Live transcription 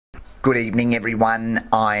Good evening, everyone.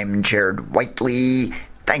 I'm Gerard Whateley.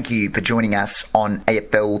 Thank you for joining us on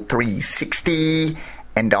AFL 360,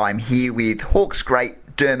 and I'm here with Hawks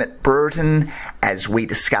great Dermott Brereton as we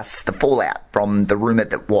discuss the fallout from the rumour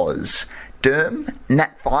that was.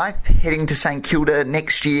 Nat Fyfe heading to St Kilda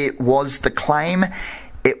next year was the claim.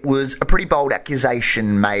 It was a pretty bold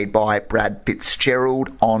accusation made by Brad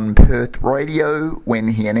Fitzgerald on Perth radio when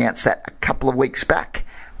he announced that a couple of weeks back.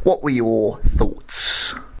 What were your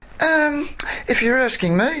thoughts? If you're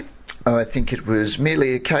asking me, I think it was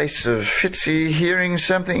merely a case of Fitzy hearing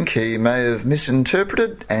something he may have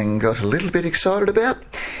misinterpreted and got a little bit excited about.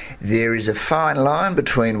 There is a fine line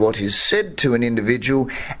between what is said to an individual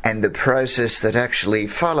and the process that actually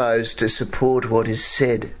follows to support what is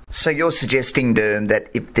said. So you're suggesting, Derm, that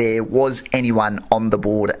if there was anyone on the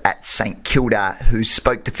board at St Kilda who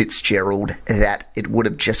spoke to Fitzgerald, that it would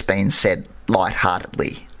have just been said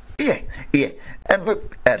lightheartedly? Yeah. And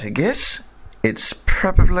look, at a guess, it's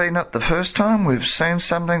probably not the first time we've seen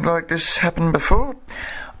something like this happen before.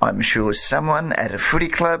 I'm sure someone at a footy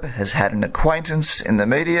club has had an acquaintance in the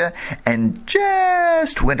media and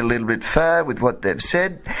just went a little bit far with what they've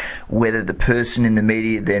said. Whether the person in the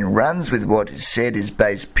media then runs with what is said is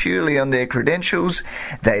based purely on their credentials.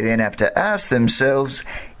 They then have to ask themselves,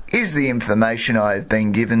 is the information I have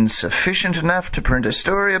been given sufficient enough to print a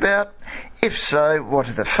story about? If so, what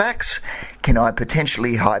are the facts? Can I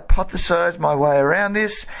potentially hypothesise my way around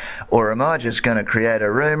this? Or am I just going to create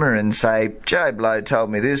a rumour and say, Joe Blow told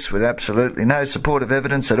me this with absolutely no supportive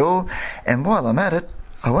evidence at all, and while I'm at it,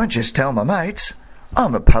 I won't just tell my mates,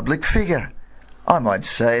 I'm a public figure. I might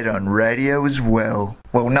say it on radio as well.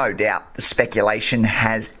 Well, no doubt the speculation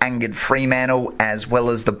has angered Fremantle as well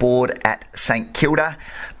as the board at St Kilda.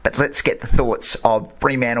 But let's get the thoughts of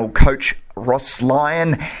Fremantle coach Ross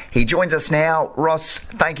Lyon. He joins us now. Ross,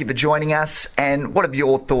 thank you for joining us. And what have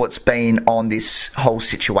your thoughts been on this whole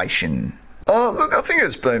situation? Look, I think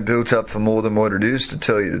it's been built up for more than what it is, to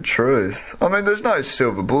tell you the truth. I mean, there's no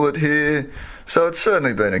silver bullet here, so it's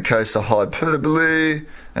certainly been a case of hyperbole,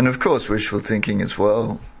 and of course wishful thinking as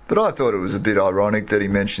well. But I thought it was a bit ironic that he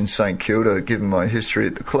mentioned St Kilda, given my history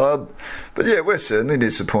at the club. But yeah, we're certainly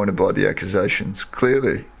disappointed by the accusations,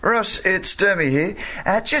 clearly. Ross, it's Dermie here.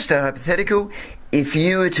 Just a hypothetical. If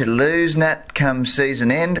you were to lose Nat come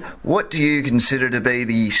season end, what do you consider to be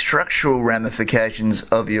the structural ramifications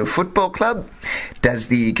of your football club? Does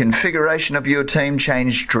the configuration of your team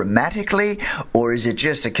change dramatically, or is it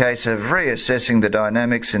just a case of reassessing the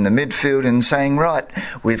dynamics in the midfield and saying, right,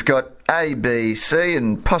 we've got A, B, C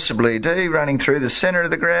and possibly D running through the centre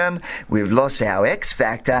of the ground. We've lost our X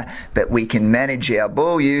factor, but we can manage our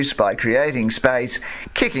ball use by creating space,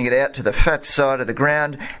 kicking it out to the fat side of the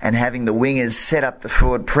ground and having the wingers set up the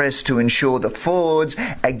forward press to ensure the forwards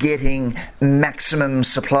are getting maximum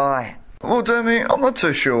supply. Well, Dermie, I'm not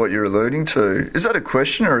too sure what you're alluding to. Is that a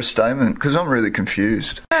question or a statement? Because I'm really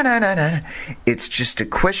confused. No. It's just a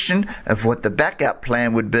question of what the backup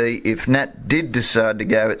plan would be if Nat did decide to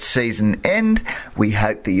go at season end. We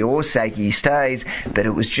hope for your sake he stays, but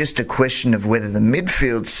it was just a question of whether the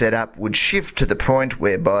midfield setup would shift to the point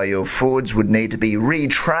whereby your forwards would need to be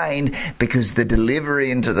retrained because the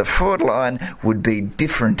delivery into the forward line would be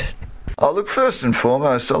different. Oh, look, first and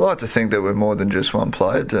foremost, I like to think that we're more than just one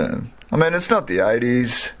player, Derm. I mean, it's not the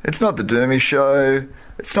 80s, it's not the Dermie show,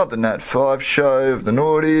 it's not the Nat Fyfe show of the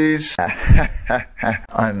noughties.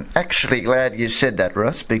 I'm actually glad you said that,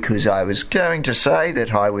 Ross, because I was going to say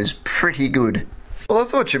that I was pretty good. Well, I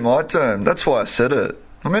thought you might, Derm, that's why I said it.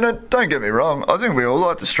 I mean, don't get me wrong, I think we all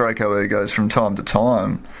like to stroke our egos from time to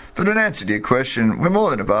time, but in answer to your question, we're more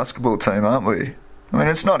than a basketball team, aren't we? I mean,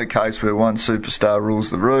 it's not a case where one superstar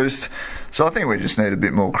rules the roost, so I think we just need a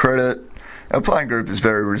bit more credit. Our playing group is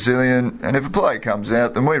very resilient, and if a player comes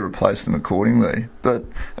out, then we replace them accordingly. But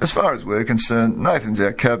as far as we're concerned, Nathan's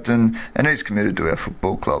our captain, and he's committed to our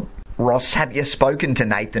football club. Ross, have you spoken to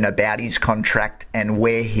Nathan about his contract and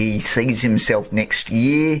where he sees himself next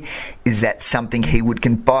year? Is that something he would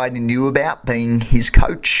confide in you about, being his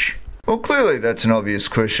coach? Well, clearly that's an obvious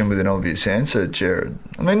question with an obvious answer, Gerard.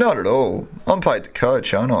 I mean, not at all. I'm paid to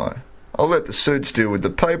coach, aren't I? I'll let the suits deal with the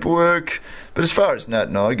paperwork, but as far as Nat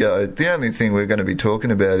and I go, the only thing we're going to be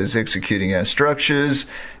talking about is executing our structures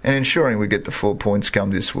and ensuring we get the 4 points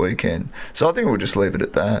come this weekend. So I think we'll just leave it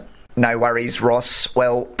at that. No worries, Ross.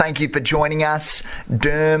 Well, thank you for joining us.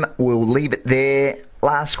 Derm, we'll leave it there.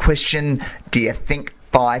 Last question, do you think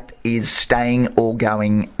Fyfe is staying or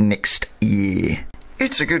going next year?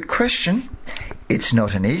 It's a good question. It's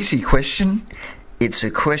not an easy question. It's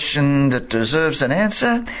a question that deserves an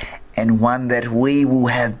answer, and one that we will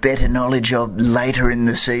have better knowledge of later in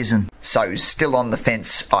the season. So, still on the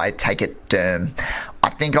fence, I take it, Derm. I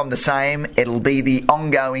think I'm the same. It'll be the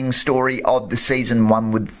ongoing story of the season,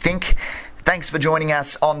 one would think. Thanks for joining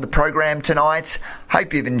us on the program tonight.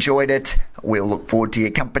 Hope you've enjoyed it. We'll look forward to your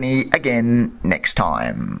company again next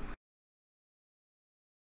time.